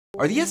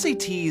Are the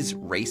SATs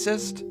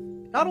racist?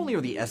 Not only are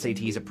the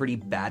SATs a pretty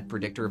bad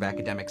predictor of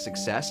academic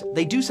success,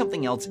 they do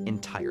something else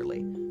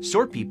entirely.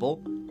 Sort people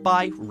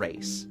by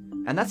race.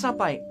 And that's not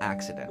by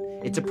accident.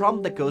 It's a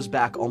problem that goes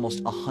back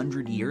almost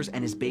 100 years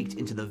and is baked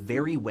into the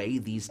very way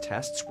these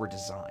tests were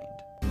designed.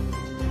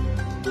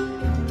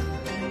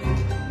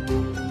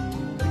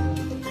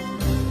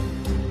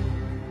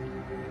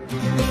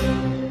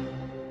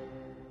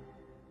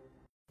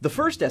 The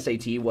first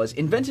SAT was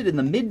invented in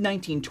the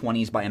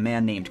mid-1920s by a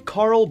man named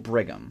Carl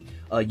Brigham,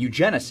 a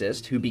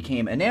eugenicist who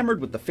became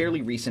enamored with the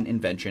fairly recent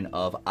invention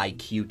of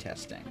IQ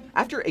testing.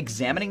 After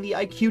examining the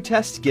IQ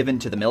tests given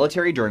to the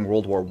military during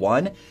World War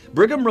I,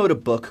 Brigham wrote a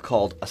book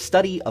called A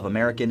Study of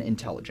American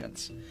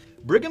Intelligence.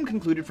 Brigham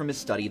concluded from his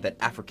study that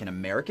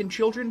African-American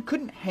children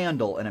couldn't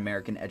handle an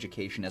American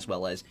education as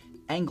well as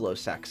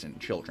Anglo-Saxon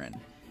children.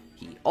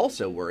 He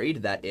also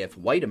worried that if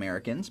white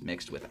Americans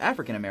mixed with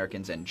African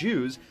Americans and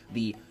Jews,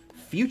 the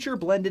future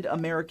blended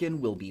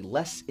American will be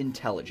less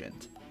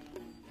intelligent.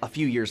 A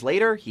few years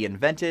later, he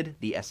invented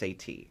the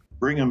SAT.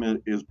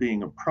 Brigham is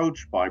being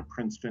approached by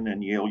Princeton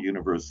and Yale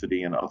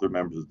University and other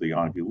members of the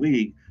Ivy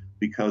League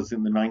because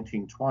in the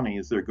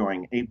 1920s they're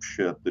going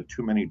apeshit that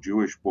too many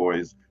Jewish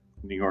boys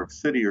from New York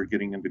City are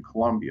getting into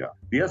Columbia.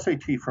 The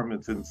SAT from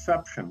its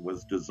inception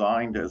was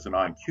designed as an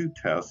IQ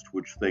test,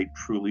 which they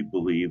truly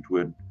believed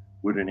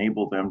would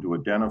enable them to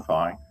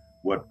identify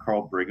what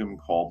Carl Brigham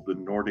called the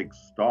Nordic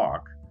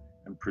stock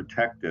and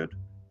protect it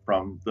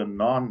from the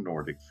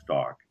non-Nordic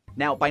stock.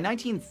 Now, by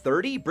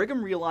 1930,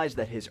 Brigham realized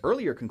that his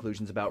earlier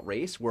conclusions about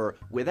race were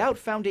without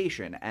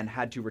foundation and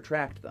had to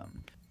retract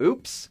them.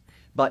 Oops.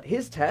 But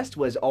his test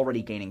was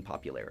already gaining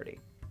popularity.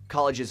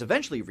 Colleges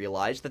eventually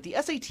realized that the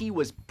SAT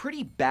was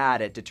pretty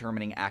bad at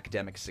determining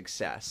academic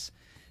success,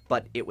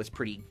 but it was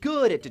pretty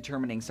good at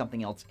determining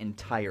something else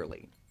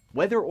entirely: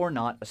 whether or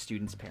not a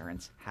student's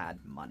parents had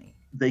money.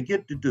 They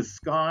get to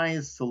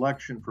disguise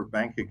selection for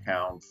bank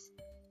accounts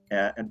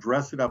and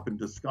dress it up and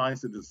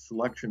disguise it as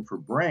selection for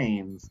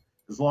brains,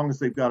 as long as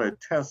they've got a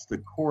test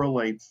that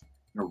correlates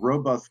in a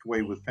robust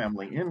way with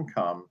family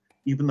income,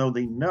 even though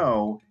they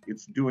know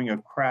it's doing a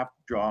crap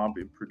job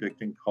in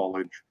predicting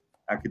college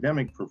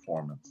academic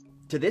performance.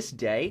 To this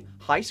day,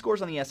 high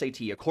scores on the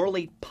SAT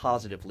correlate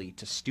positively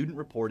to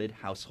student-reported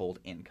household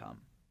income.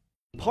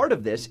 Part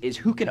of this is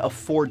who can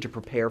afford to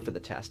prepare for the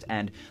test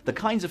and the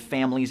kinds of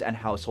families and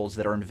households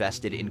that are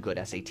invested in good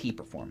SAT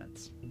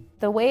performance.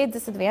 The way it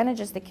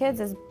disadvantages the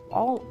kids is it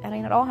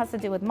all has to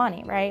do with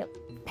money, right?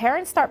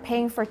 Parents start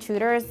paying for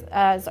tutors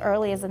as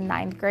early as the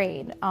 9th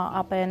grade,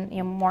 up in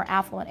more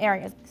affluent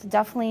areas. It's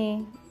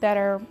definitely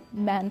better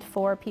meant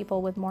for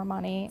people with more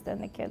money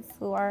than the kids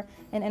who are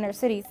in inner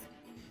cities.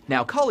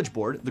 Now, College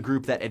Board, the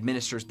group that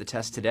administers the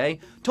test today,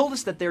 told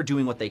us that they're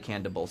doing what they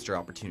can to bolster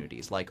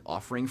opportunities, like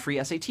offering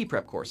free SAT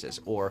prep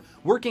courses or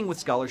working with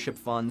scholarship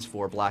funds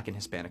for Black and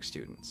Hispanic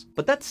students.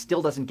 But that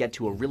still doesn't get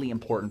to a really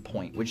important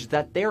point, which is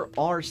that there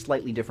are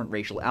slightly different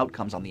racial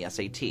outcomes on the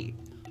SAT.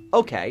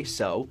 Okay,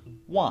 so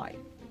why?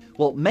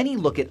 Well, many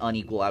look at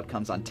unequal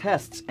outcomes on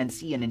tests and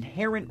see an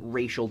inherent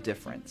racial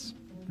difference.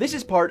 This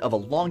is part of a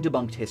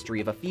long-debunked history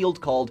of a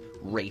field called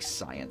race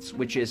science,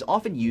 which is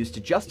often used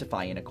to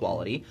justify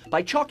inequality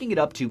by chalking it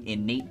up to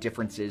innate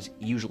differences,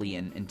 usually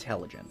in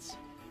intelligence.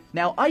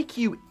 Now,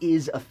 IQ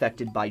is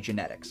affected by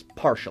genetics,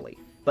 partially,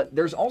 but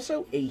there's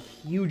also a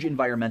huge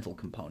environmental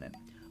component.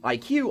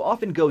 IQ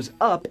often goes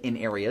up in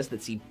areas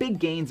that see big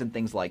gains in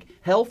things like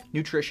health,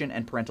 nutrition,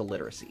 and parental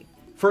literacy.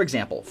 For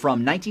example,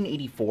 from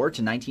 1984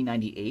 to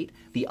 1998,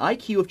 the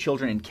IQ of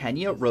children in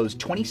Kenya rose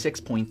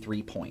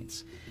 26.3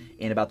 points.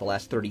 In about the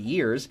last 30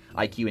 years,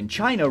 IQ in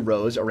China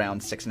rose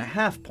around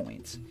 6.5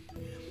 points.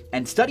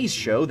 And studies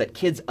show that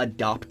kids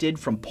adopted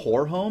from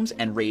poor homes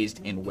and raised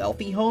in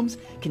wealthy homes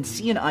can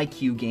see an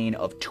IQ gain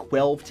of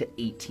 12 to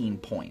 18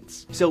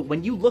 points. So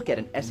when you look at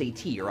an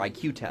SAT or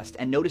IQ test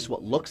and notice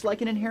what looks like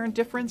an inherent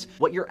difference,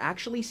 what you're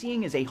actually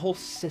seeing is a whole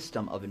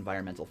system of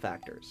environmental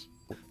factors.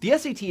 The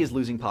SAT is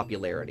losing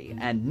popularity,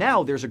 and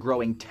now there's a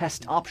growing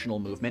test-optional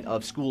movement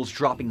of schools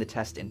dropping the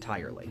test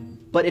entirely.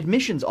 But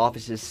admissions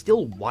offices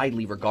still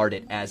widely regard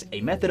it as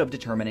a method of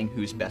determining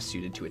who's best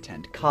suited to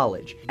attend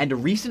college. And a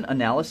recent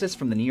analysis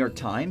from the New York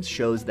Times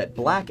shows that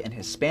Black and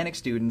Hispanic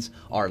students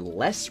are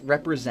less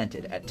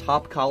represented at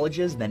top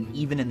colleges than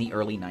even in the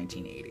early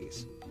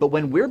 1980s. But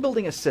when we're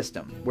building a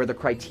system where the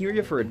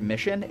criteria for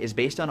admission is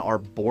based on our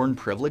born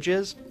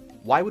privileges,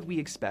 why would we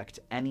expect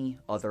any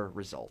other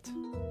result?